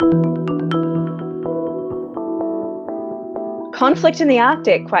Conflict in the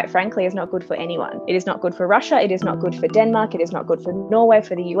Arctic, quite frankly, is not good for anyone. It is not good for Russia. It is not good for Denmark. It is not good for Norway,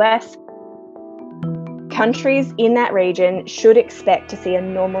 for the US. Countries in that region should expect to see a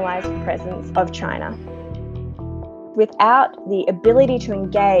normalized presence of China. Without the ability to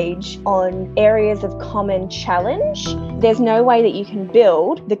engage on areas of common challenge, there's no way that you can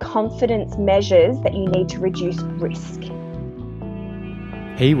build the confidence measures that you need to reduce risk.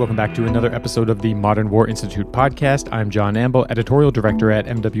 Hey, welcome back to another episode of the Modern War Institute podcast. I'm John Amble, editorial director at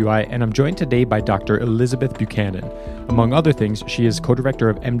MWI, and I'm joined today by Dr. Elizabeth Buchanan. Among other things, she is co-director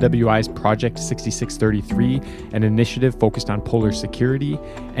of MWI's Project 6633, an initiative focused on polar security,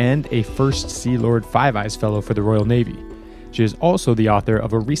 and a First Sea Lord Five Eyes Fellow for the Royal Navy. She is also the author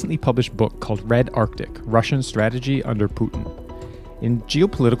of a recently published book called Red Arctic: Russian Strategy Under Putin. In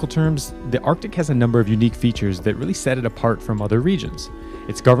geopolitical terms, the Arctic has a number of unique features that really set it apart from other regions.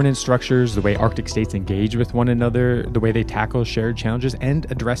 Its governance structures, the way Arctic states engage with one another, the way they tackle shared challenges and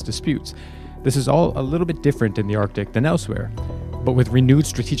address disputes. This is all a little bit different in the Arctic than elsewhere. But with renewed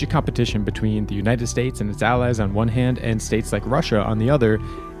strategic competition between the United States and its allies on one hand and states like Russia on the other,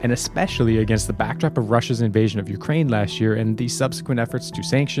 and especially against the backdrop of Russia's invasion of Ukraine last year and the subsequent efforts to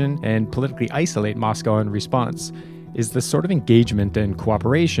sanction and politically isolate Moscow in response, is the sort of engagement and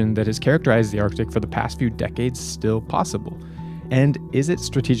cooperation that has characterized the Arctic for the past few decades still possible? And is it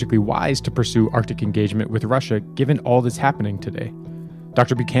strategically wise to pursue Arctic engagement with Russia given all that's happening today?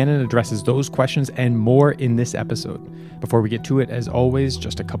 Dr. Buchanan addresses those questions and more in this episode. Before we get to it, as always,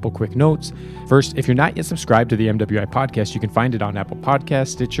 just a couple quick notes. First, if you're not yet subscribed to the MWI podcast, you can find it on Apple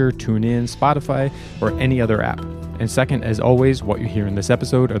Podcasts, Stitcher, TuneIn, Spotify, or any other app. And second, as always, what you hear in this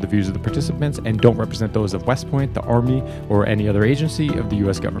episode are the views of the participants and don't represent those of West Point, the Army, or any other agency of the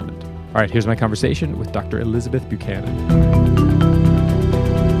U.S. government. All right, here's my conversation with Dr. Elizabeth Buchanan.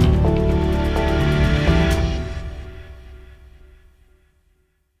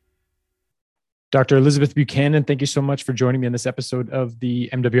 Dr. Elizabeth Buchanan, thank you so much for joining me on this episode of the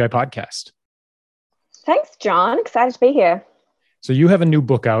MWI podcast. Thanks, John. Excited to be here. So you have a new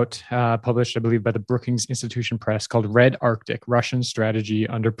book out, published, I believe, by the Brookings Institution Press called Red Arctic: Russian Strategy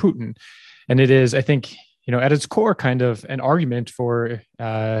Under Putin. And it is, I think, at its core, kind of an argument for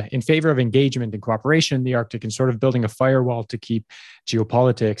in favor of engagement and cooperation in the Arctic and sort of building a firewall to keep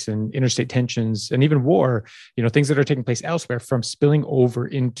geopolitics and interstate tensions and even war, things that are taking place elsewhere from spilling over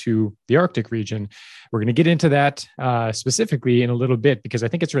into the Arctic region. We're going to get into that specifically in a little bit because I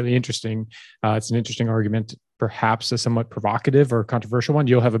think it's really interesting. It's an interesting argument, perhaps a somewhat provocative or controversial one.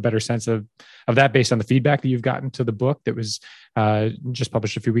 You'll have a better sense of that based on the feedback that you've gotten to the book that was just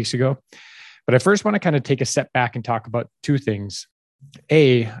published a few weeks ago. But I first want to kind of take a step back and talk about two things.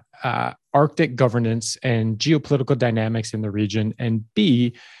 A, Arctic governance and geopolitical dynamics in the region, and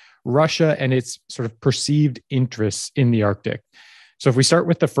B, Russia and its sort of perceived interests in the Arctic. So if we start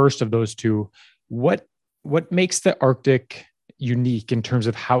with the first of those two, what makes the Arctic unique in terms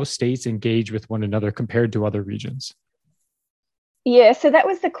of how states engage with one another compared to other regions? Yeah, so that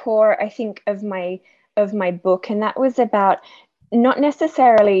was the core, I think, of my book, and that was about not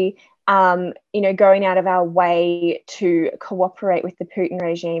necessarily going out of our way to cooperate with the Putin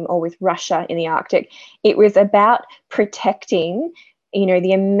regime or with Russia in the Arctic. It was about protecting,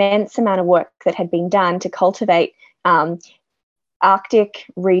 the immense amount of work that had been done to cultivate Arctic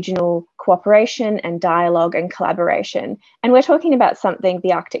regional cooperation and dialogue and collaboration. And we're talking about something,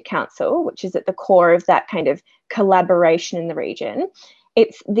 the Arctic Council, which is at the core of that kind of collaboration in the region.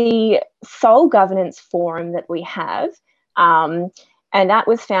 It's the sole governance forum that we have. And that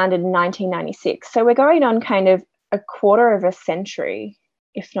was founded in 1996. So we're going on kind of a quarter of a century,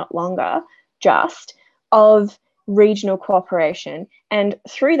 if not longer, just of regional cooperation. And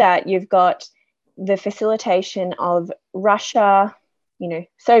through that, you've got the facilitation of Russia,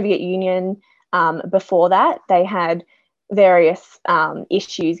 Soviet Union. Before that, they had various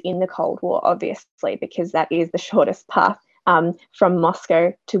issues in the Cold War, obviously, because that is the shortest path from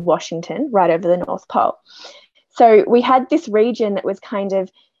Moscow to Washington, right over the North Pole. So we had this region that was kind of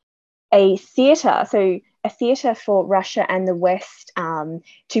a theatre, for Russia and the West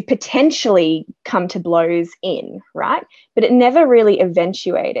to potentially come to blows in, right? But it never really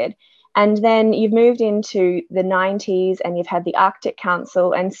eventuated. And then you've moved into the 90s and you've had the Arctic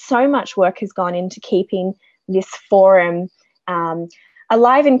Council, and so much work has gone into keeping this forum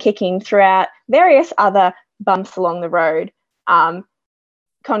alive and kicking throughout various other bumps along the road.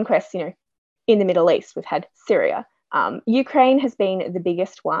 Conquests, in the Middle East, we've had Syria. Ukraine has been the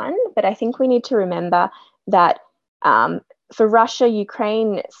biggest one, but I think we need to remember that for Russia,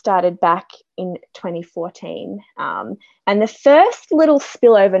 Ukraine started back in 2014. And the first little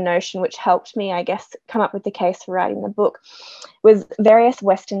spillover notion, which helped me, I guess, come up with the case for writing the book, was various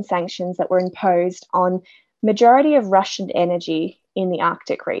Western sanctions that were imposed on majority of Russian energy in the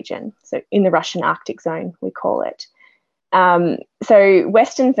Arctic region. So in the Russian Arctic zone, we call it. So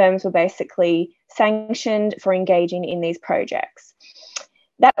Western firms were basically sanctioned for engaging in these projects.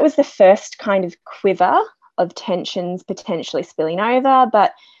 That was the first kind of quiver of tensions potentially spilling over,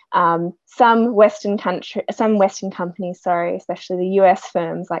 but some Western companies, especially the US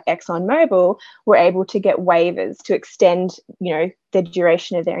firms like ExxonMobil, were able to get waivers to extend, the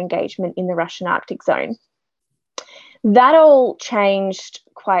duration of their engagement in the Russian Arctic zone. That all changed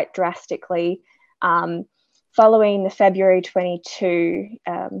quite drastically following the February 22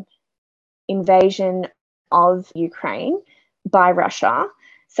 invasion of Ukraine by Russia.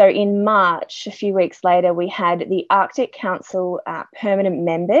 So in March, a few weeks later, we had the Arctic Council permanent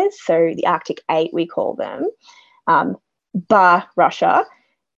members, so the Arctic 8 we call them, bar Russia,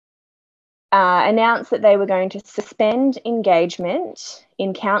 announced that they were going to suspend engagement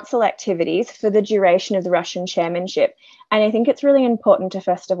in council activities for the duration of the Russian chairmanship. And I think it's really important to,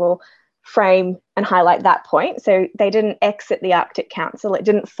 first of all, frame and highlight that point. So they didn't exit the Arctic Council. It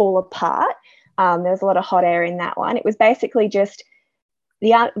didn't fall apart. There was a lot of hot air in that one. It was basically just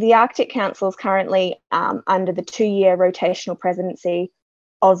the Arctic Council is currently under the 2-year rotational presidency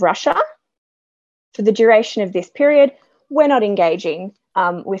of Russia. For the duration of this period, we're not engaging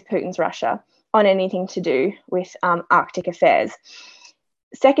with Putin's Russia on anything to do with Arctic affairs.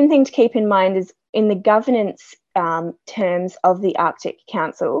 Second thing to keep in mind is in the governance terms of the Arctic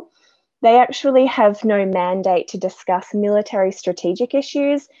Council, they actually have no mandate to discuss military strategic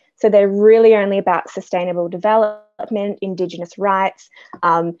issues. So they're really only about sustainable development, Indigenous rights,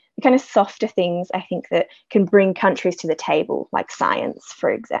 the kind of softer things, I think, that can bring countries to the table, like science,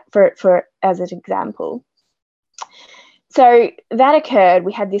 as an example. So that occurred.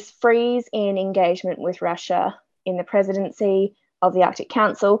 We had this freeze in engagement with Russia in the presidency of the Arctic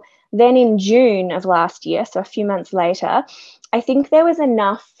Council. Then in June of last year, so a few months later, I think there was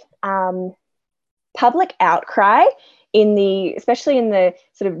enough public outcry especially in the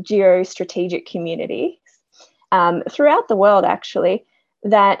sort of geostrategic community throughout the world, actually,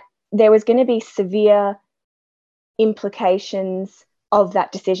 that there was going to be severe implications of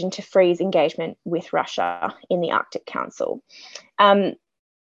that decision to freeze engagement with Russia in the Arctic Council.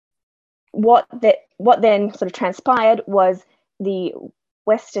 What then sort of transpired was the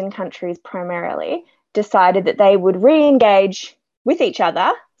Western countries primarily decided that they would re-engage with each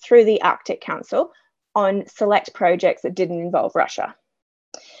other through the Arctic Council on select projects that didn't involve Russia.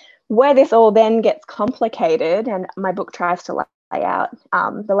 Where this all then gets complicated, and my book tries to lay out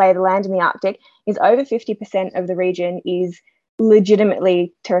the lay of the land in the Arctic, is over 50% of the region is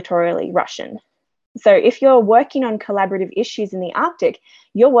legitimately territorially Russian. So if you're working on collaborative issues in the Arctic,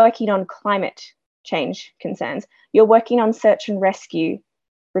 you're working on climate change concerns, you're working on search and rescue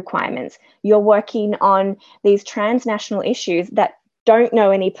requirements, you're working on these transnational issues that don't know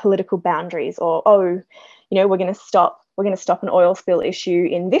any political boundaries, or we're going to stop an oil spill issue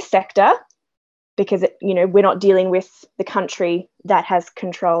in this sector because we're not dealing with the country that has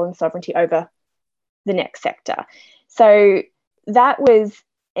control and sovereignty over the next sector. So that was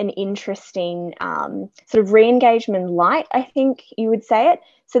an interesting sort of re-engagement light, I think you would say it.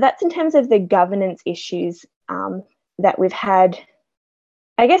 So that's in terms of the governance issues that we've had.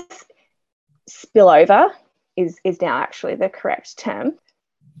 I guess spillover is now actually the correct term.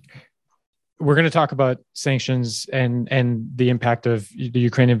 We're going to talk about sanctions and the impact of the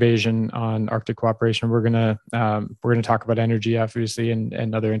Ukraine invasion on Arctic cooperation. We're going to talk about energy, obviously,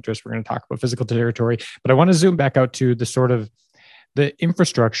 and other interests. We're going to talk about physical territory, but I want to zoom back out to the sort of the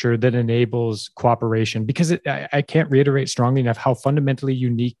infrastructure that enables cooperation, because I can't reiterate strongly enough how fundamentally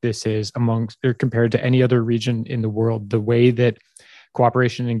unique this is compared to any other region in the world. The way that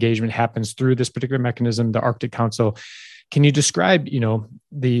cooperation and engagement happens through this particular mechanism, the Arctic Council. Can you describe, you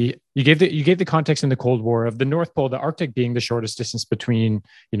gave the context in the Cold War of the North Pole, the Arctic being the shortest distance between,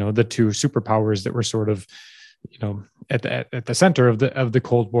 the two superpowers that were sort of, at the center of the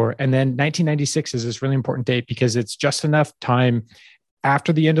Cold War. And then 1996 is this really important date because it's just enough time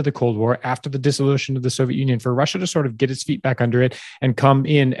after the end of the Cold War, after the dissolution of the Soviet Union, for Russia to sort of get its feet back under it and come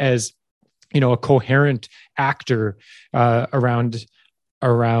in as, a coherent actor around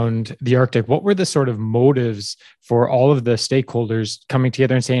the Arctic. What were the sort of motives for all of the stakeholders coming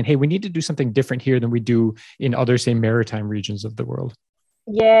together and saying, hey, we need to do something different here than we do in other, say, maritime regions of the world?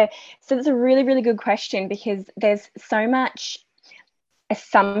 Yeah, so that's a really, really good question, because there's so much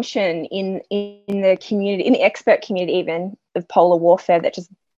assumption in the community, in the expert community even, of polar warfare that just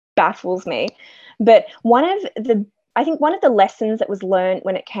baffles me. But I think one of the lessons that was learned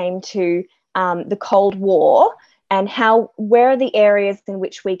when it came to the Cold War and where are the areas in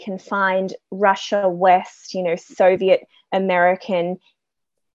which we can find Russia, West, Soviet, American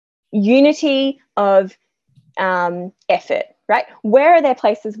unity of effort, right? Where are there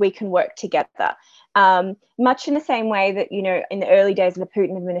places we can work together? Much in the same way that, in the early days of the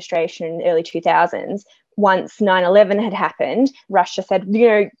Putin administration in the early 2000s, once 9/11 had happened, Russia said,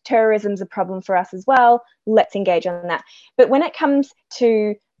 terrorism's a problem for us as well. Let's engage on that. But when it comes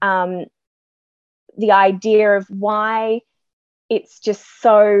to the idea of why it's just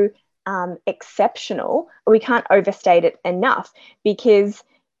so exceptional, we can't overstate it enough, because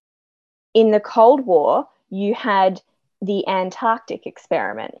in the Cold War, you had the Antarctic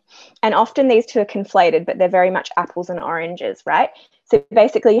experiment. And often these two are conflated, but they're very much apples and oranges, right? So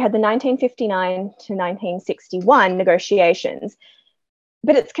basically, you had the 1959 to 1961 negotiations,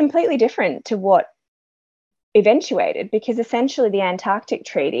 but it's completely different to what eventuated, because essentially the Antarctic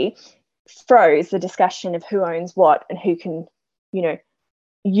Treaty froze the discussion of who owns what and who can,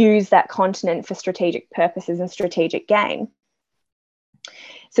 use that continent for strategic purposes and strategic gain.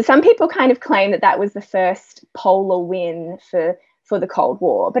 So some people kind of claim that was the first polar win for the Cold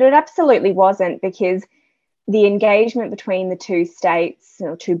War, but it absolutely wasn't, because the engagement between the two states,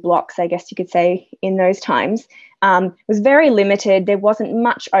 or two blocks, I guess you could say, in those times, was very limited. There wasn't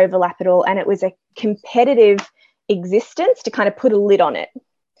much overlap at all, and it was a competitive existence to kind of put a lid on it.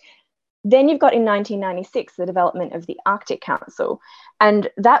 Then you've got in 1996 the development of the Arctic Council, and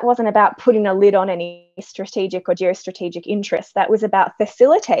that wasn't about putting a lid on any strategic or geostrategic interests. That was about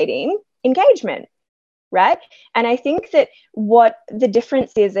facilitating engagement, right? And I think that what the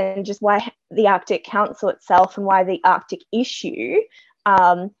difference is, and just why the Arctic Council itself and why the Arctic issue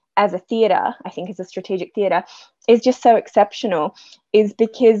as a theatre, I think as a strategic theatre, is just so exceptional, is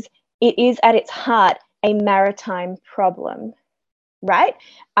because it is at its heart a maritime problem, right?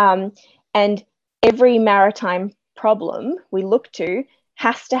 And every maritime problem we look to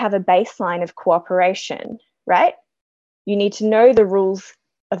has to have a baseline of cooperation, right? You need to know the rules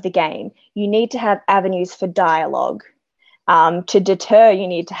of the game. You need to have avenues for dialogue. To deter, you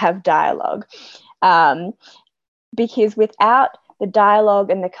need to have dialogue. Because without the dialogue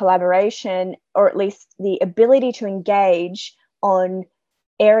and the collaboration, or at least the ability to engage on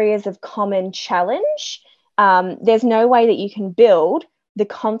areas of common challenge, there's no way that you can build the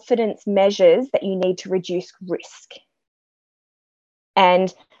confidence measures that you need to reduce risk.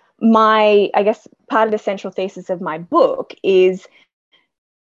 And I guess part of the central thesis of my book is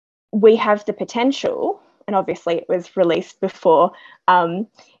we have the potential, and obviously it was released before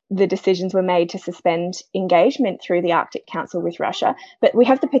the decisions were made to suspend engagement through the Arctic Council with Russia, but we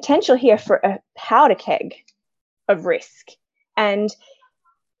have the potential here for a powder keg of risk. And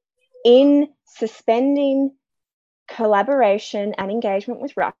in suspending collaboration and engagement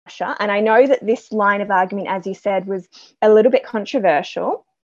with Russia, and I know that this line of argument, as you said, was a little bit controversial,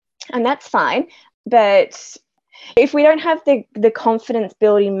 and that's fine, but if we don't have the confidence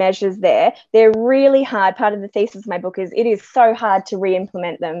building measures there, they're really hard. Part of the thesis of my book is it is so hard to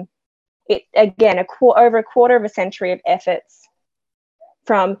re-implement them. It, again, over a quarter of a century of efforts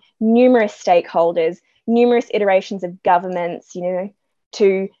from numerous stakeholders, numerous iterations of governments,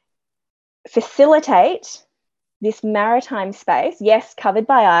 to facilitate this maritime space, yes, covered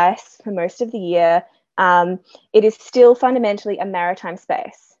by ice for most of the year. It is still fundamentally a maritime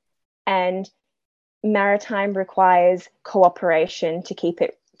space, and maritime requires cooperation to keep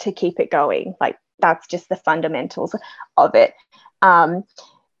it going. Like, that's just the fundamentals of it.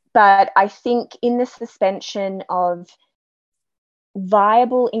 But I think in the suspension of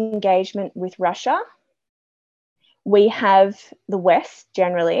viable engagement with Russia, we have the West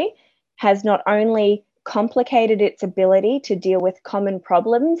generally has not only complicated its ability to deal with common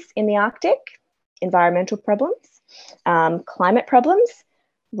problems in the Arctic, environmental problems, climate problems,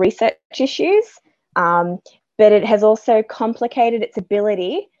 research issues, but it has also complicated its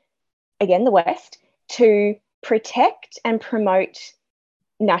ability, again, the West, to protect and promote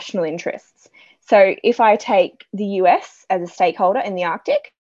national interests. So if I take the US as a stakeholder in the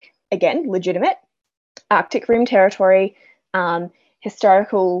Arctic, again, legitimate, Arctic Rim territory,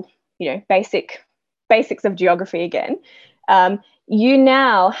 historical, basics of geography again, you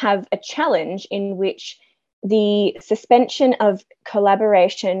now have a challenge in which the suspension of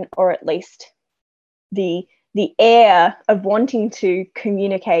collaboration, or at least the air of wanting to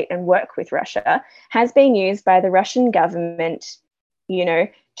communicate and work with Russia, has been used by the Russian government,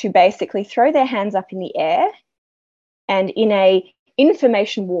 to basically throw their hands up in the air and in a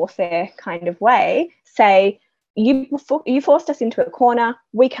information warfare kind of way say, you forced us into a corner.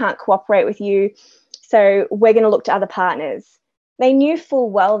 We can't cooperate with you. So we're going to look to other partners. They knew full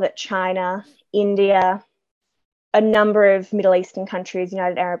well that China, India, a number of Middle Eastern countries,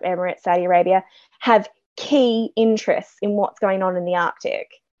 United Arab Emirates, Saudi Arabia, have key interests in what's going on in the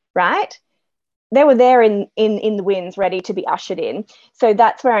Arctic, right? They were there in the winds, ready to be ushered in. So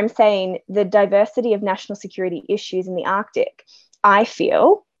that's where I'm saying the diversity of national security issues in the Arctic, I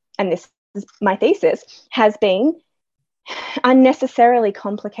feel, and this is my thesis, has been unnecessarily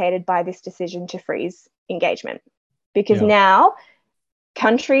complicated by this decision to freeze engagement. Because now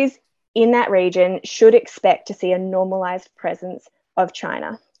countries in that region should expect to see a normalized presence of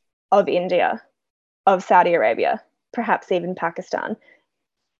China, of India, of Saudi Arabia, perhaps even Pakistan.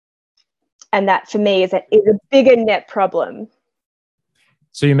 And that, for me, is a bigger net problem.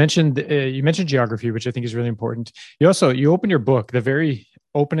 So you mentioned geography, which I think is really important. You open your book. The very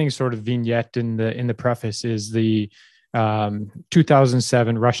opening sort of vignette in the preface is the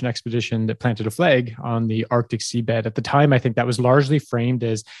 2007 Russian expedition that planted a flag on the Arctic seabed. At the time, I think that was largely framed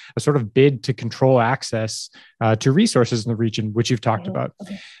as a sort of bid to control access to resources in the region, which you've talked about.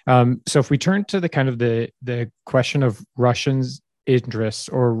 So if we turn to the kind of the question of Russians' interests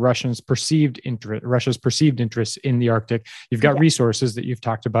or Russia's perceived interests in the Arctic. You've got resources that you've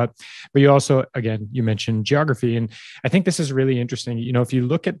talked about, but you also, again, you mentioned geography. And I think this is really interesting. You know, if you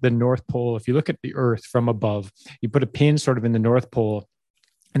look at the North Pole, if you look at the Earth from above, you put a pin sort of in the North Pole,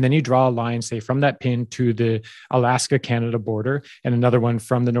 and then you draw a line, say, from that pin to the Alaska-Canada border, and another one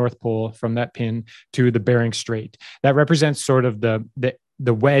from the North Pole, from that pin to the Bering Strait. That represents sort of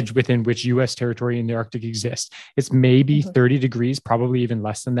the wedge within which U.S. territory in the Arctic exists. It's maybe 30 degrees, probably even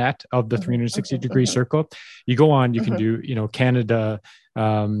less than that, of the 360-degree circle. You go on, you can do, Canada,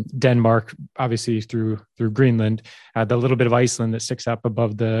 Denmark, obviously through Greenland, the little bit of Iceland that sticks up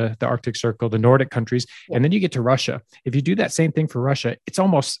above the Arctic Circle, the Nordic countries, and then you get to Russia. If you do that same thing for Russia, it's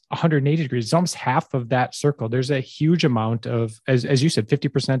almost 180 degrees. It's almost half of that circle. There's a huge amount of, as you said,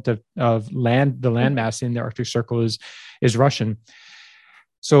 50% of land, the landmass in the Arctic Circle is Russian.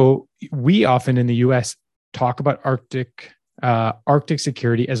 So we often in the U.S. talk about Arctic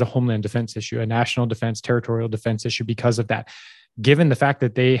security as a homeland defense issue, a national defense, territorial defense issue because of that. Given the fact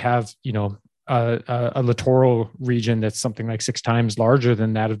that they have, a littoral region that's something like 6 times larger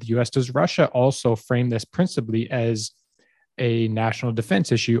than that of the U.S., does Russia also frame this principally as a national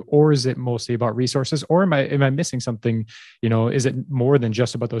defense issue, or is it mostly about resources, or am I missing something? Is it more than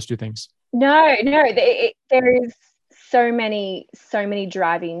just about those two things? No, there is so many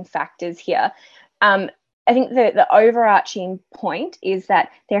driving factors here. I think the overarching point is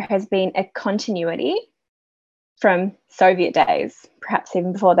that there has been a continuity from Soviet days, perhaps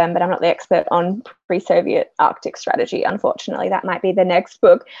even before then, but I'm not the expert on pre-Soviet Arctic strategy, unfortunately. That might be the next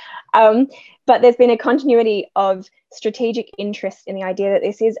book. But there's been a continuity of strategic interest in the idea that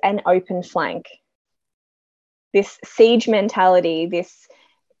this is an open flank. This siege mentality, this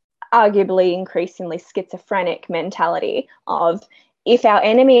arguably increasingly schizophrenic mentality of, if our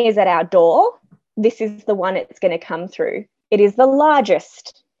enemy is at our door, this is the one it's going to come through. It is the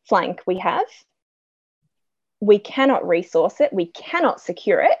largest flank we have. We cannot resource it. We cannot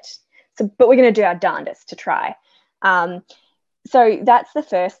secure it. But we're going to do our darndest to try. So that's the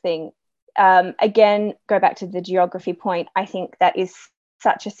first thing. Again, go back to the geography point. I think that is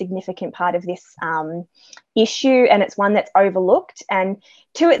such a significant part of this issue, and it's one that's overlooked, and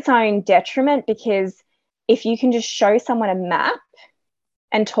to its own detriment, because if you can just show someone a map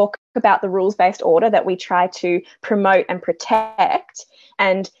and talk about the rules-based order that we try to promote and protect,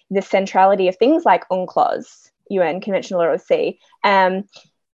 and the centrality of things like UNCLOS, UN Conventional Law of the Sea,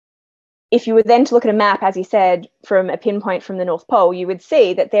 if you were then to look at a map, as you said, from a pinpoint from the North Pole, you would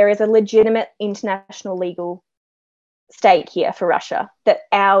see that there is a legitimate international legal stake here for Russia, that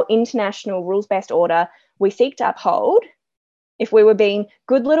our international rules-based order we seek to uphold. If we were being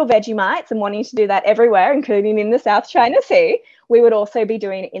good little Vegemites and wanting to do that everywhere, including in the South China Sea, we would also be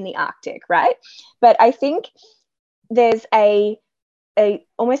doing it in the Arctic, right? But I think there's a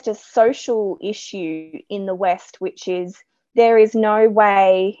almost a social issue in the West, which is there is no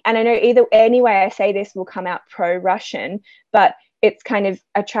way, and I know any way I say this will come out pro-Russian, but it's kind of,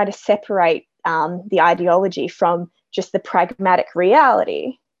 I try to separate the ideology from just the pragmatic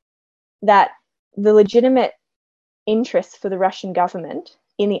reality that the legitimate interests for the Russian government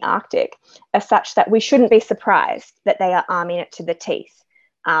in the Arctic are such that we shouldn't be surprised that they are arming it to the teeth.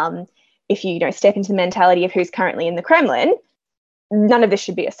 If you step into the mentality of who's currently in the Kremlin, none of this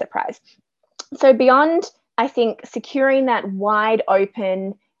should be a surprise. So beyond, I think, securing that wide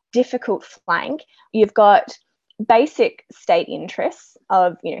open, difficult flank, you've got basic state interests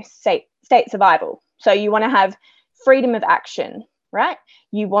of, state survival. So you want to have freedom of action, right?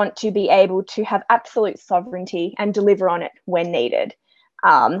 You want to be able to have absolute sovereignty and deliver on it when needed.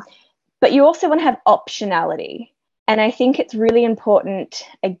 But you also want to have optionality. And I think it's really important,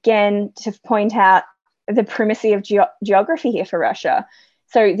 again, to point out the primacy of geography here for Russia.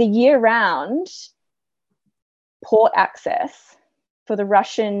 So the year-round port access for the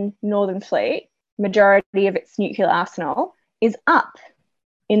Russian Northern Fleet, majority of its nuclear arsenal, is up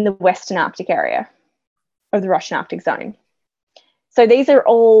in the Western Arctic area of the Russian Arctic zone. So these are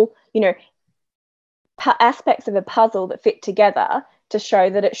all, aspects of a puzzle that fit together to show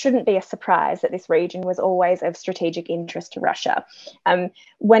that it shouldn't be a surprise that this region was always of strategic interest to Russia.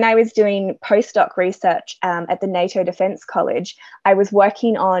 When I was doing postdoc research at the NATO Defence College, I was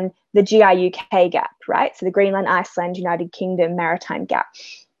working on the GI-UK gap, right? So the Greenland, Iceland, United Kingdom maritime gap.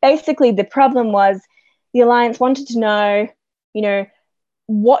 Basically, the problem was the alliance wanted to know,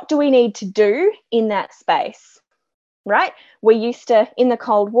 what do we need to do in that space, right? We used to, in the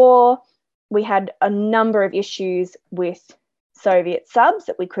Cold War, we had a number of issues with Soviet subs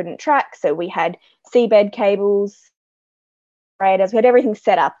that we couldn't track. So we had seabed cables, radars, we had everything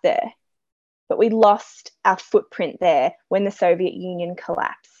set up there. But we lost our footprint there when the Soviet Union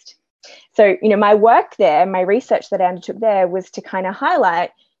collapsed. So, my work there, my research that I undertook there was to kind of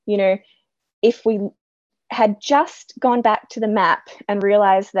highlight, if we had just gone back to the map and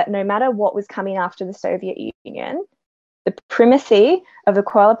realized that no matter what was coming after the Soviet Union, the primacy of the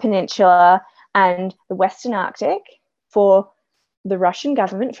Koala Peninsula and the Western Arctic for the Russian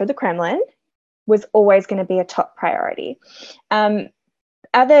government, for the Kremlin, was always going to be a top priority.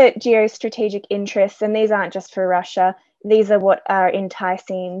 Other geostrategic interests, and these aren't just for Russia, these are what are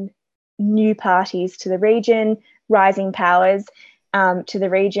enticing new parties to the region, rising powers to the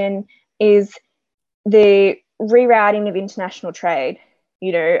region, is the rerouting of international trade.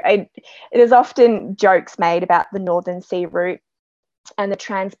 There's often jokes made about the Northern Sea route and the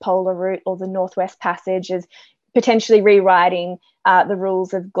transpolar route or the Northwest Passage as potentially rewriting the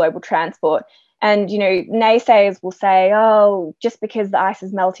rules of global transport. And, naysayers will say, oh, just because the ice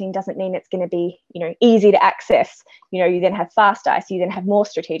is melting doesn't mean it's going to be, easy to access. You then have fast ice, you then have more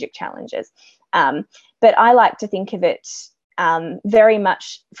strategic challenges. But I like to think of it very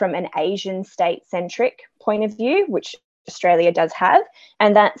much from an Asian state-centric point of view, which Australia does have.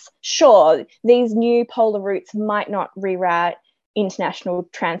 And that's, sure, these new polar routes might not reroute international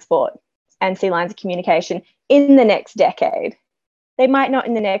transport and sea lines of communication in the next decade. They might not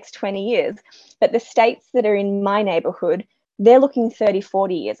in the next 20 years, but the states that are in my neighbourhood, they're looking 30,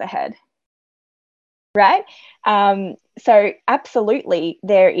 40 years ahead, right? So absolutely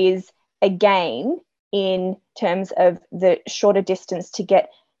there is a gain in terms of the shorter distance to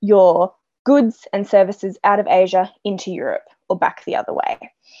get your goods and services out of Asia into Europe or back the other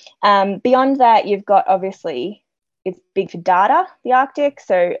way. Beyond that, you've got, obviously, it's big for data, the Arctic.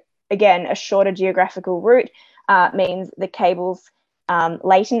 So again, a shorter geographical route means the cable's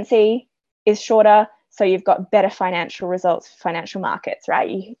latency is shorter. So you've got better financial results for financial markets,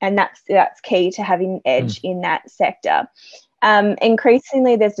 right? And that's key to having an edge in that sector.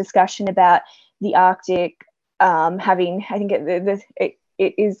 Increasingly, there's discussion about the Arctic having, I think it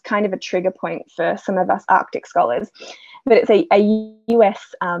is kind of a trigger point for some of us Arctic scholars, but it's a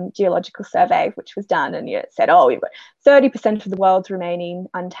US geological survey which was done, and it said, we've got 30% of the world's remaining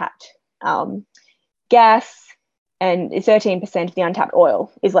untapped gas, and 13% of the untapped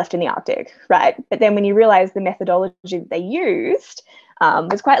oil is left in the Arctic, right? But then when you realize the methodology that they used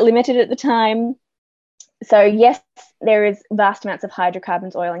was quite limited at the time. So yes, there is vast amounts of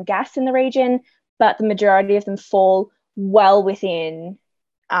hydrocarbons, oil and gas in the region, but the majority of them fall well within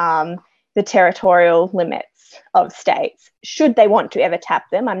the territorial limits of states. Should they want to ever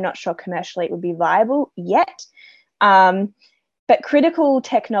tap them, I'm not sure commercially it would be viable yet. But critical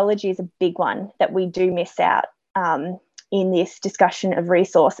technology is a big one that we do miss out in this discussion of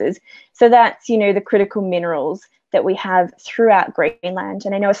resources. So that's, the critical minerals that we have throughout Greenland.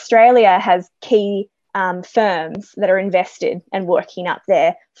 And I know Australia has key firms that are invested and working up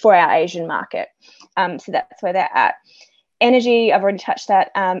there for our Asian market. So that's where they're at. Energy, I've already touched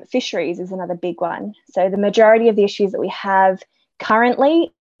that. Fisheries is another big one. So the majority of the issues that we have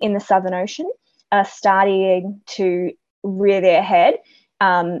currently in the Southern Ocean are starting to rear their head,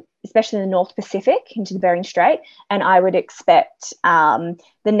 especially in the North Pacific into the Bering Strait. And I would expect the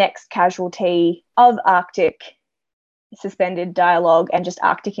next casualty of Arctic suspended dialogue and just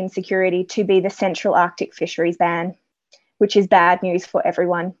Arctic insecurity to be the Central Arctic fisheries ban, which is bad news for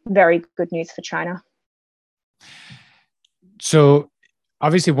everyone, very good news for China. So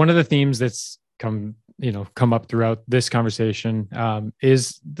obviously one of the themes that's come come up throughout this conversation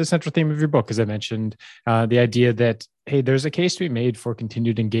is the central theme of your book, as I mentioned, the idea that, hey, there's a case to be made for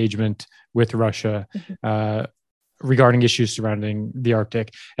continued engagement with Russia regarding issues surrounding the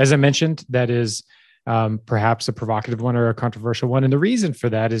Arctic. As I mentioned, that is perhaps a provocative one or a controversial one. And the reason for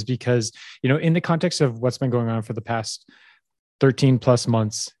that is because, in the context of what's been going on for the past 13 plus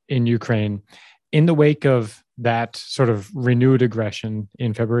months in Ukraine, in the wake of that sort of renewed aggression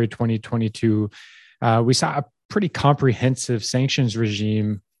in February 2022, we saw a pretty comprehensive sanctions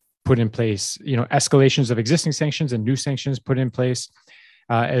regime put in place, escalations of existing sanctions and new sanctions put in place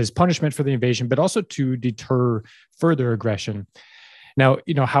as punishment for the invasion, but also to deter further aggression. Now,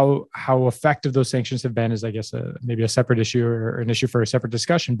 how effective those sanctions have been is, I guess, maybe a separate issue or an issue for a separate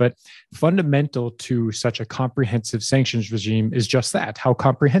discussion. But fundamental to such a comprehensive sanctions regime is just that, how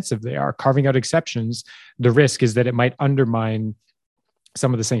comprehensive they are. Carving out exceptions, the risk is that it might undermine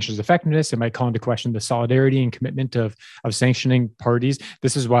some of the sanctions' effectiveness. It might call into question the solidarity and commitment of sanctioning parties.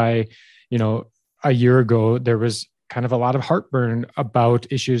 This is why, a year ago, there was kind of a lot of heartburn about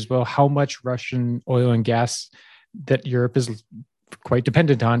issues. Well, how much Russian oil and gas that Europe is quite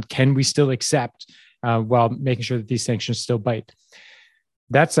dependent on can we still accept while making sure that these sanctions still bite?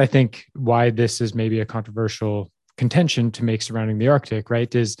 That's, I think, why this is maybe a controversial contention to make surrounding the Arctic,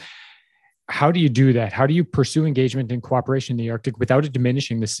 right? Is how do you do that? How do you pursue engagement and cooperation in the Arctic without it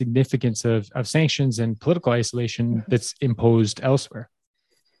diminishing the significance of sanctions and political isolation that's imposed elsewhere?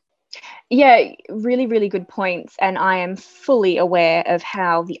 Yeah, really, really good points. And I am fully aware of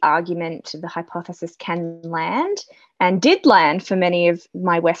how the argument, the hypothesis can land and did land for many of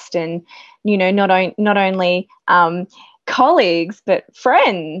my Western, not only colleagues, but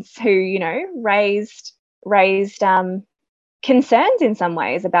friends who, raised concerns in some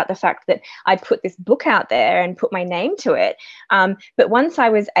ways about the fact that I'd put this book out there and put my name to it. But once I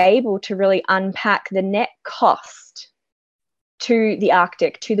was able to really unpack the net cost to the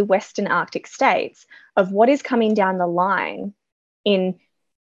Arctic, to the Western Arctic states, of what is coming down the line in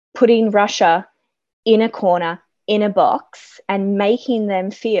putting Russia in a corner, in a box, and making them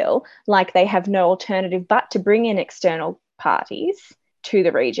feel like they have no alternative but to bring in external parties to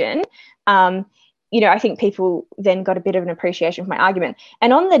the region, I think people then got a bit of an appreciation for my argument.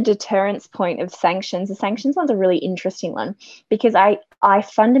 And on the deterrence point of sanctions, the sanctions one's a really interesting one, because I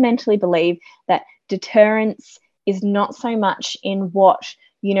fundamentally believe that deterrence is not so much in what,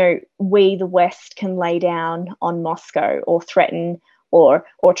 we, the West, can lay down on Moscow or threaten or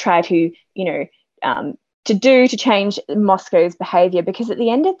try to, to change Moscow's behavior. Because at the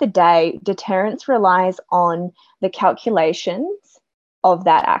end of the day, deterrence relies on the calculations of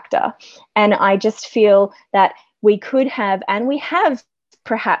that actor. And I just feel that we could have, and we have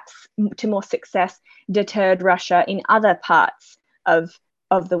perhaps to more success, deterred Russia in other parts of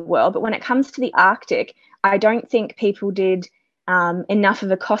the world. But when it comes to the Arctic, I don't think people did enough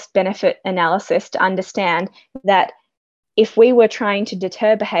of a cost-benefit analysis to understand that if we were trying to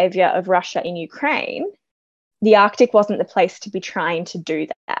deter behavior of Russia in Ukraine, the Arctic wasn't the place to be trying to do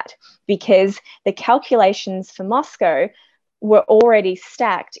that, because the calculations for Moscow were already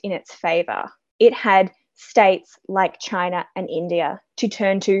stacked in its favor. It had states like China and India to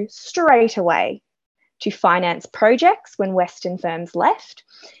turn to straight away to finance projects when Western firms left,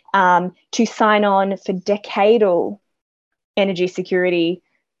 to sign on for decadal energy security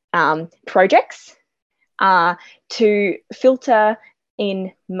projects, to filter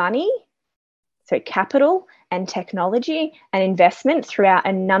in money, so capital and technology and investment throughout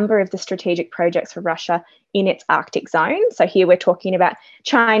a number of the strategic projects for Russia in its Arctic zone. So here we're talking about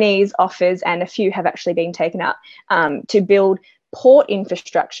Chinese offers, and a few have actually been taken up, to build port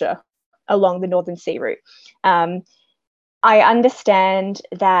infrastructure along the Northern Sea route. I understand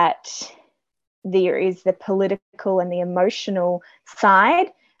that there is the political and the emotional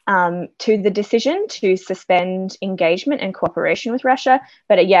side to the decision to suspend engagement and cooperation with Russia.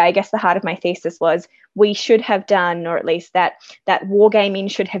 But I guess the heart of my thesis was we should have done, or at least that wargaming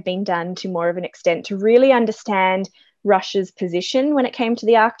should have been done to more of an extent to really understand Russia's position when it came to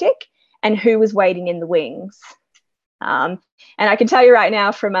the Arctic and who was waiting in the wings. And I can tell you right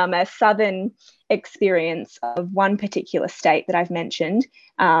now from a southern experience of one particular state that I've mentioned,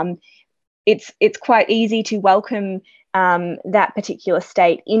 it's quite easy to welcome that particular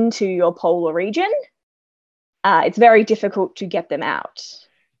state into your polar region. It's very difficult to get them out.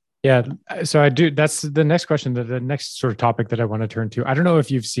 Yeah, so I do. That's the next question, the next sort of topic that I want to turn to. I don't know if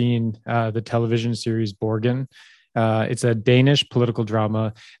you've seen the television series Borgen. It's a Danish political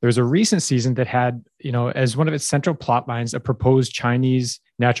drama. There was a recent season that had, as one of its central plot lines, a proposed Chinese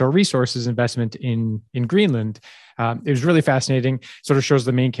natural resources investment in Greenland. It was really fascinating. Sort of shows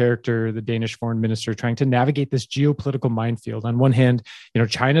the main character, the Danish foreign minister, trying to navigate this geopolitical minefield. On one hand,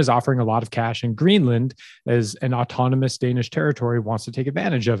 China is offering a lot of cash, and Greenland, as an autonomous Danish territory, wants to take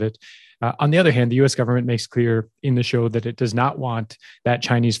advantage of it. On the other hand, the U.S. government makes clear in the show that it does not want that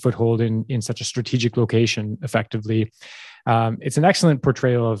Chinese foothold in such a strategic location, effectively. It's an excellent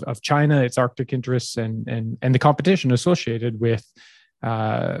portrayal of China, its Arctic interests, and the competition associated with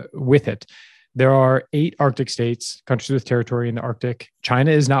it. There are 8 Arctic states, countries with territory in the Arctic.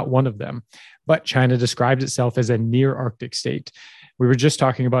 China is not one of them, but China describes itself as a near Arctic state. We were just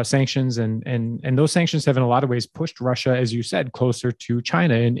talking about sanctions, and those sanctions have in a lot of ways pushed Russia, as you said, closer to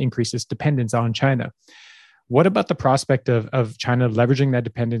China and increased its dependence on China. What about the prospect of China leveraging that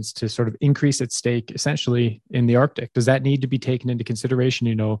dependence to sort of increase its stake essentially in the Arctic? Does that need to be taken into consideration?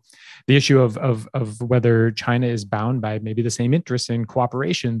 The issue of whether China is bound by maybe the same interests in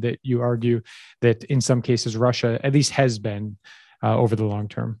cooperation that you argue that in some cases Russia at least has been over the long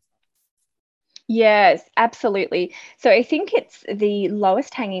term. Yes, absolutely. So I think it's the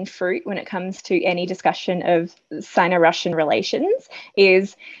lowest hanging fruit when it comes to any discussion of Sino-Russian relations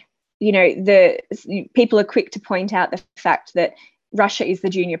is, the people are quick to point out the fact that Russia is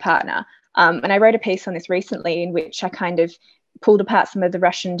the junior partner. And I wrote a piece on this recently in which I kind of pulled apart some of the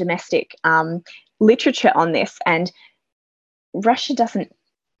Russian domestic literature on this. And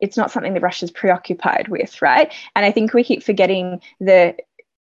it's not something that Russia's preoccupied with, right? And I think we keep forgetting the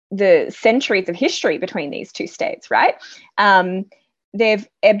centuries of history between these two states, right? They've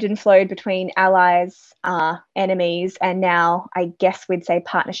ebbed and flowed between allies, enemies, and now I guess we'd say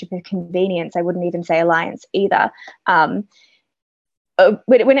partnership of convenience. I wouldn't even say alliance either. When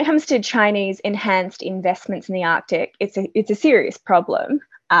it comes to Chinese enhanced investments in the Arctic, it's a serious problem.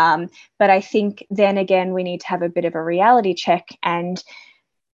 But I think then again, we need to have a bit of a reality check, and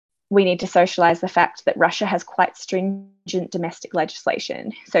we need to socialize the fact that Russia has quite stringent domestic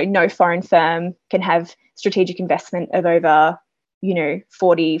legislation. So no foreign firm can have strategic investment of over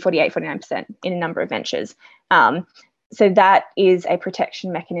 40, 48, 49% in a number of ventures. So that is a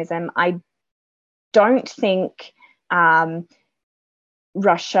protection mechanism. I don't think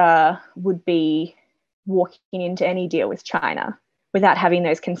Russia would be walking into any deal with China without having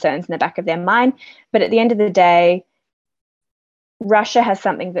those concerns in the back of their mind. But at the end of the day, Russia has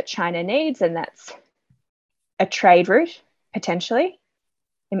something that China needs, and that's a trade route, potentially,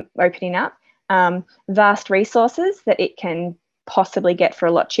 opening up vast resources that it can possibly get for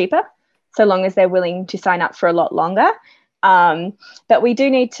a lot cheaper, so long as they're willing to sign up for a lot longer. But we do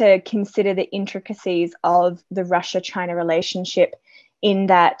need to consider the intricacies of the Russia-China relationship in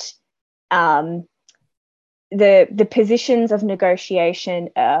that the positions of negotiation,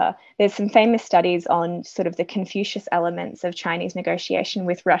 there's some famous studies on sort of the Confucius elements of Chinese negotiation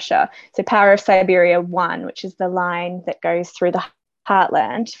with Russia. So Power of Siberia 1, which is the line that goes through the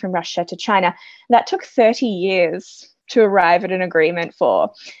heartland from Russia to China, that took 30 years to arrive at an agreement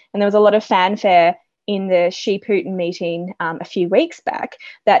for. And there was a lot of fanfare in the Xi-Putin meeting a few weeks back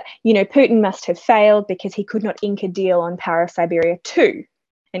that, Putin must have failed because he could not ink a deal on Power of Siberia 2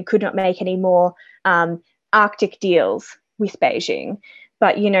 and could not make any more Arctic deals with Beijing.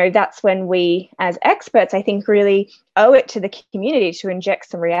 But, that's when we, as experts, I think really owe it to the community to inject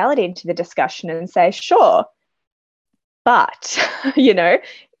some reality into the discussion and say, sure, but,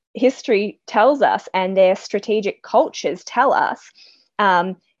 history tells us, and their strategic cultures tell us,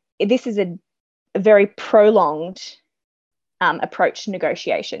 this is a very prolonged approach to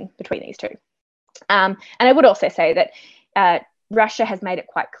negotiation between these two. And I would also say that Russia has made it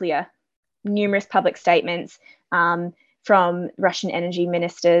quite clear, numerous public statements from Russian energy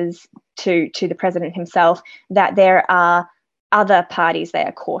ministers to the president himself, that there are other parties they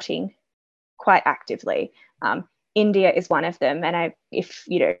are courting quite actively. India is one of them, and if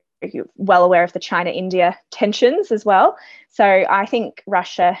you're well aware of the China-India tensions as well. So I think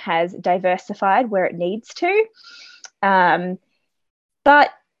Russia has diversified where it needs to. But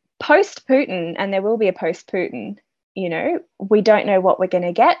post-Putin, and there will be a post-Putin, we don't know what we're going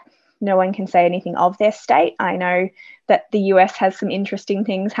to get. No one can say anything of their state. I know that the US has some interesting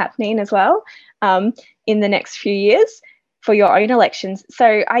things happening as well in the next few years for your own elections.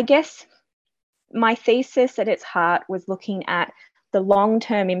 So I guess my thesis at its heart was looking at the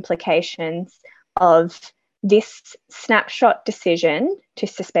long-term implications of this snapshot decision to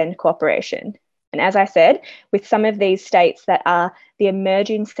suspend cooperation. And as I said, with some of these states that are the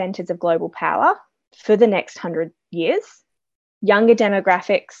emerging centres of global power for the next 100 years, younger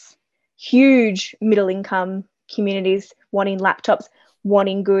demographics, huge middle-income communities wanting laptops,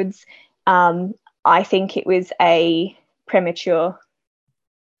 wanting goods, I think it was a premature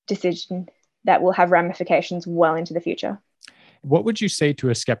decision that will have ramifications well into the future. What would you say to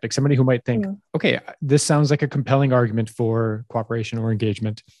a skeptic, somebody who might think, okay, this sounds like a compelling argument for cooperation or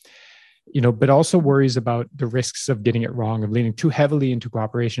engagement, but also worries about the risks of getting it wrong, of leaning too heavily into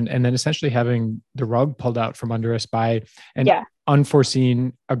cooperation, and then essentially having the rug pulled out from under us by an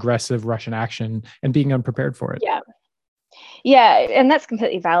unforeseen, aggressive Russian action and being unprepared for it? Yeah, and that's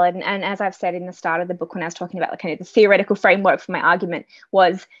completely valid. And as I've said in the start of the book, when I was talking about the theoretical framework for my argument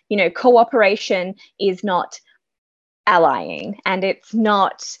was, cooperation is not allying, and it's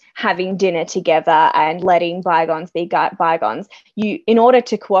not having dinner together and letting bygones be bygones. In order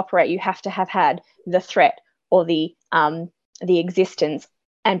to cooperate, you have to have had the threat or the existence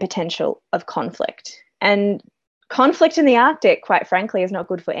and potential of conflict. And conflict in the Arctic, quite frankly, is not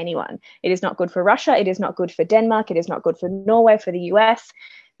good for anyone. It is not good for Russia. It is not good for Denmark. It is not good for Norway, for the US,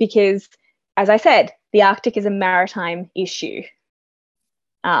 because, as I said, the Arctic is a maritime issue.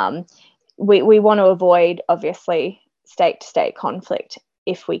 We want to avoid, obviously, state-to-state conflict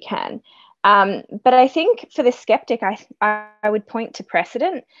if we can. But I think for the skeptic, I would point to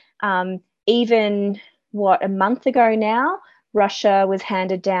precedent. Even, a month ago now, Russia was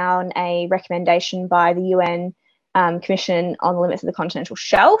handed down a recommendation by the UN Commission on the Limits of the Continental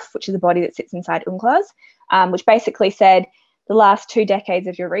Shelf, which is a body that sits inside UNCLOS, which basically said the last 2 decades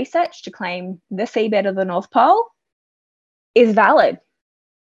of your research to claim the seabed of the North Pole is valid,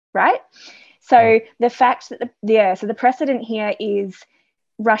 right? So the fact that the precedent here is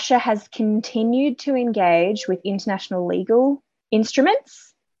Russia has continued to engage with international legal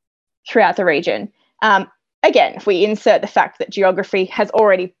instruments throughout the region. Again, if we insert the fact that geography has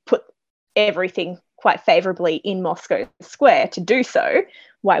already put everything quite favorably in Moscow Square to do so,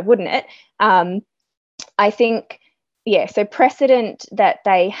 why wouldn't it? I think, so precedent that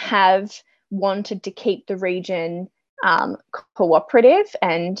they have wanted to keep the region cooperative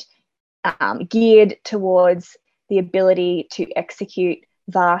and geared towards the ability to execute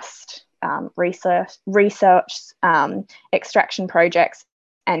vast research extraction projects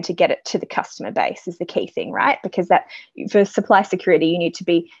and to get it to the customer base is the key thing, right? Because that for supply security, you need to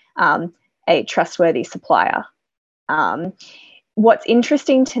be a trustworthy supplier. What's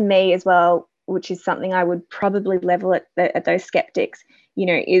interesting to me as well, which is something I would probably level at those skeptics,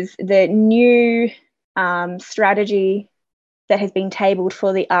 is the new strategy that has been tabled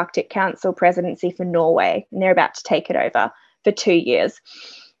for the Arctic Council presidency for Norway, and they're about to take it over for 2 years.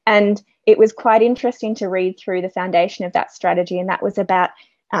 And it was quite interesting to read through the foundation of that strategy, and that was about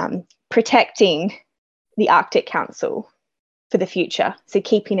protecting the Arctic Council for the future, so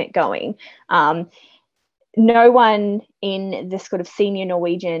keeping it going. No one in this sort of senior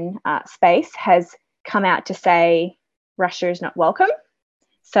Norwegian space has come out to say Russia is not welcome.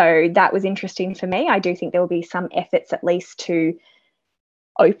 So that was interesting for me. I do think there will be some efforts at least to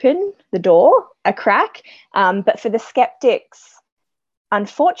open the door a crack. But for the skeptics,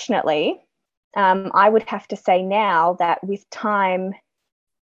 unfortunately, I would have to say now that with time,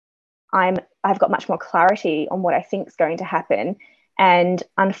 I've got much more clarity on what I think is going to happen. And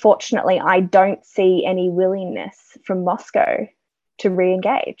unfortunately, I don't see any willingness from Moscow to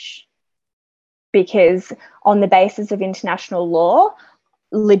re-engage, because on the basis of international law,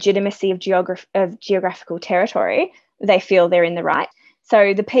 legitimacy of geographical territory, they feel they're in the right.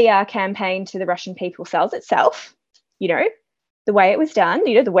 So the PR campaign to the Russian people sells itself, the way it was done.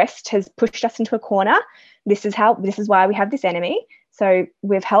 The West has pushed us into a corner. This is why we have this enemy. So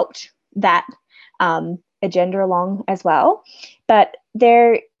we've helped that agenda along as well. But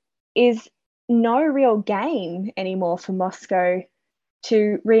there is no real gain anymore for Moscow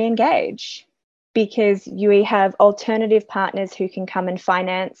to re-engage, because you have alternative partners who can come and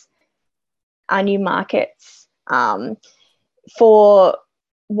finance our new markets for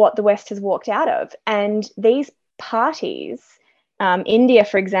what the West has walked out of. And these parties, India,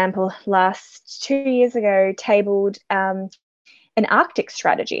 for example, last 2 years ago, tabled an Arctic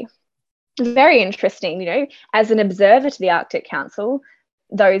strategy. Very interesting, as an observer to the Arctic Council,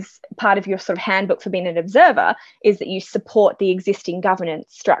 part of your sort of handbook for being an observer is that you support the existing governance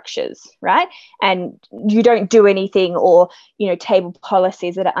structures, right? And you don't do anything or, table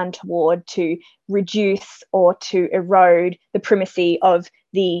policies that are untoward to reduce or to erode the primacy of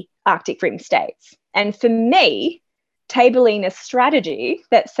the Arctic Rim states. And for me, tabling a strategy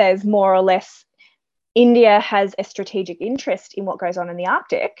that says more or less India has a strategic interest in what goes on in the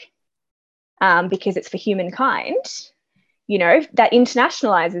Arctic, because it's for humankind, that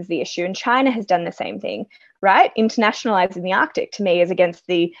internationalizes the issue. And China has done the same thing, right? Internationalizing the Arctic, to me, is against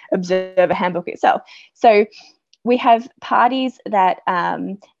the Observer Handbook itself. So we have parties that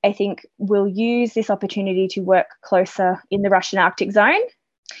I think will use this opportunity to work closer in the Russian Arctic zone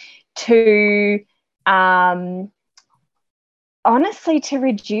to honestly to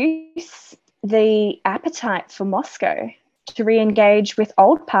reduce the appetite for Moscow to re-engage with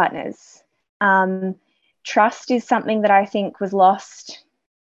old partners. Trust is something that I think was lost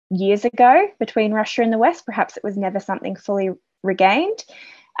years ago between Russia and the West. Perhaps it was never something fully regained.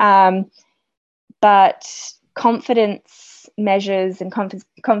 But confidence measures and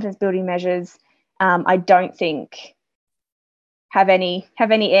confidence building measures, I don't think have any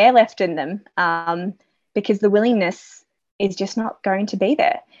air left in them, because the willingness is just not going to be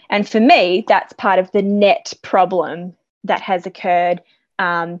there. And for me, that's part of the net problem that has occurred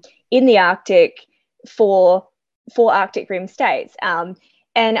in the Arctic for Arctic Rim states. And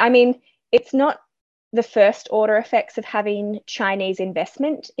I mean, it's not the first order effects of having Chinese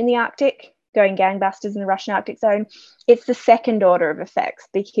investment in the Arctic going gangbusters in the Russian Arctic zone. It's the second order of effects,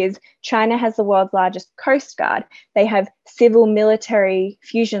 because China has the world's largest coast guard. They have civil military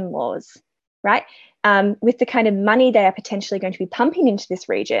fusion laws, right? With the kind of money they are potentially going to be pumping into this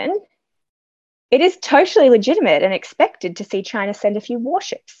region, it is totally legitimate and expected to see China send a few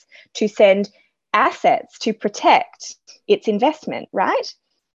warships, to send assets to protect its investment, right?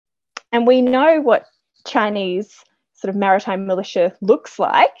 And we know what Chinese sort of maritime militia looks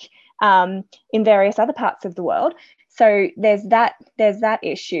like in various other parts of the world. So there's that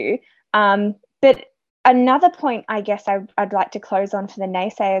issue. But another point I guess I'd like to close on for the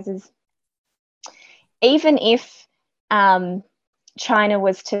naysayers is, even if China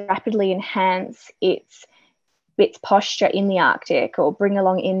was to rapidly enhance its posture in the Arctic, or bring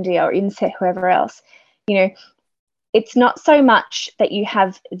along India or inset whoever else, it's not so much that you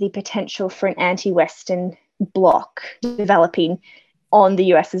have the potential for an anti-Western bloc developing on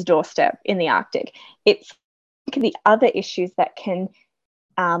the US's doorstep in the Arctic. It's the other issues that can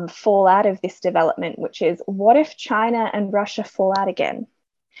fall out of this development, which is, what if China and Russia fall out again?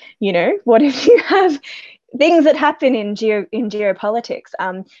 What if you have things that happen in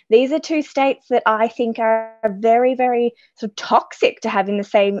geopolitics? These are two states that I think are very, very sort of toxic to have in the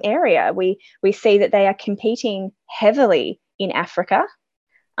same area. We see that they are competing heavily in Africa,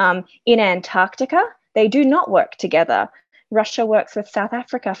 in Antarctica. They do not work together. Russia works with South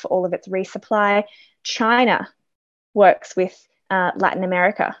Africa for all of its resupply. China works with Latin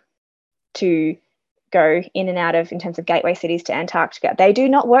America to go in and out of, in terms of gateway cities to Antarctica. They do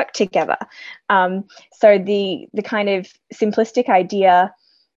not work together. So the kind of simplistic idea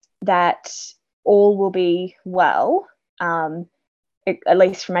that all will be well, at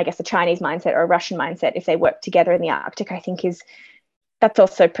least from, I guess, a Chinese mindset or a Russian mindset, if they work together in the Arctic, I think that's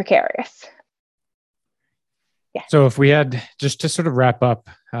also precarious. Yeah. So if we had, just to sort of wrap up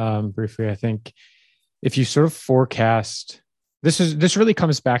briefly, I think if you sort of forecast, this really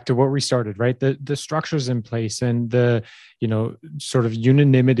comes back to where we started, right? The structures in place and the, sort of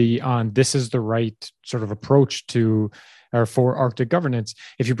unanimity on this is the right sort of approach to or for Arctic governance.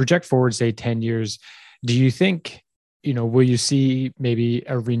 If you project forward, say 10 years, do you think, will you see maybe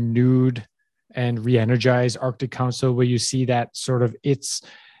a renewed and re-energized Arctic Council? Will you see that sort of its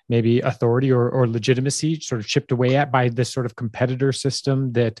maybe authority or legitimacy sort of chipped away at by this sort of competitor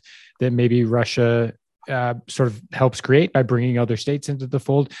system that maybe Russia sort of helps create by bringing other states into the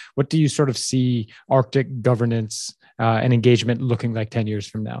fold? What do you sort of see Arctic governance and engagement looking like 10 years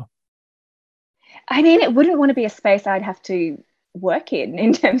from now? I mean, it wouldn't want to be a space I'd have to work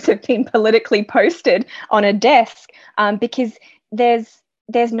in terms of being politically posted on a desk, because there's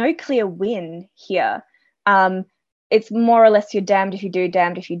no clear win here. It's more or less you're damned if you do,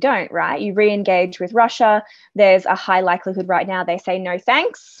 damned if you don't, right? You re-engage with Russia. There's a high likelihood right now they say, no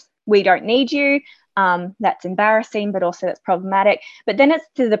thanks, we don't need you. That's embarrassing, but also that's problematic. But then it's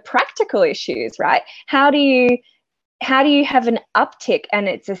to the practical issues, right? How do you have an uptick? And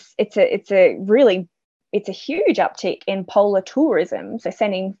it's a huge uptick in polar tourism. So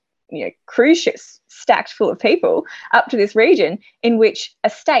sending cruise ships stacked full of people up to this region, in which a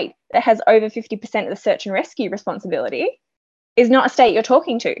state that has over 50% of the search and rescue responsibility is not a state you're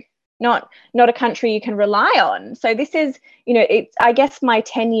talking to, not a country you can rely on. So this is, it's, I guess my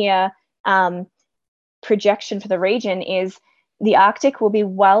 10-year projection for the region is the Arctic will be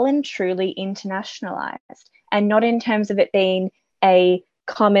well and truly internationalized, and not in terms of it being a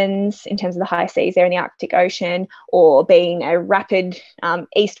commons in terms of the high seas there in the Arctic Ocean, or being a rapid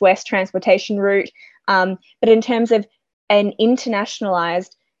east-west transportation route, but in terms of an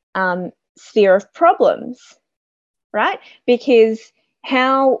internationalized sphere of problems, right? Because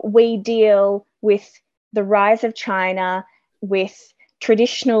how we deal with the rise of China, with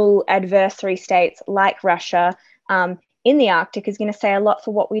traditional adversary states like Russia in the Arctic, is going to say a lot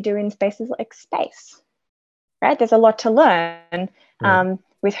for what we do in spaces like space, right? There's a lot to learn. Right.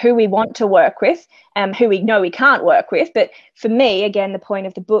 with who we want to work with, who we know we can't work with. But for me, again, the point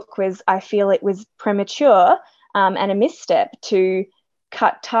of the book was I feel it was premature and a misstep to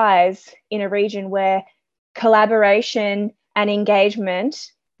cut ties in a region where collaboration and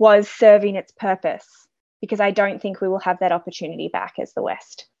engagement was serving its purpose, because I don't think we will have that opportunity back as the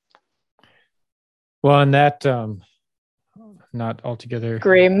West. Well, on that not altogether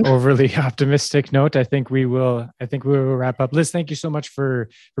grim, overly optimistic note, I think we will wrap up. Liz, thank you so much for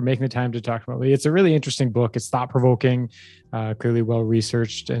making the time to talk about it. It's a really interesting book. It's thought-provoking, clearly well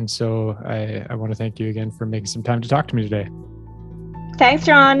researched, and so I want to thank you again for making some time to talk to me today. Thanks,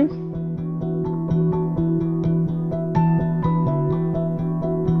 John.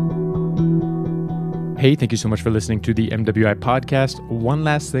 Hey, thank you so much for listening to the MWI podcast. One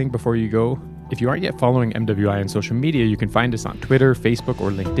last thing before you go. If you aren't yet following MWI on social media, you can find us on Twitter, Facebook,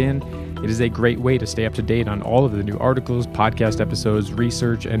 or LinkedIn. It is a great way to stay up to date on all of the new articles, podcast episodes,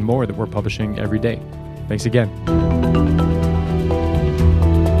 research, and more that we're publishing every day. Thanks again.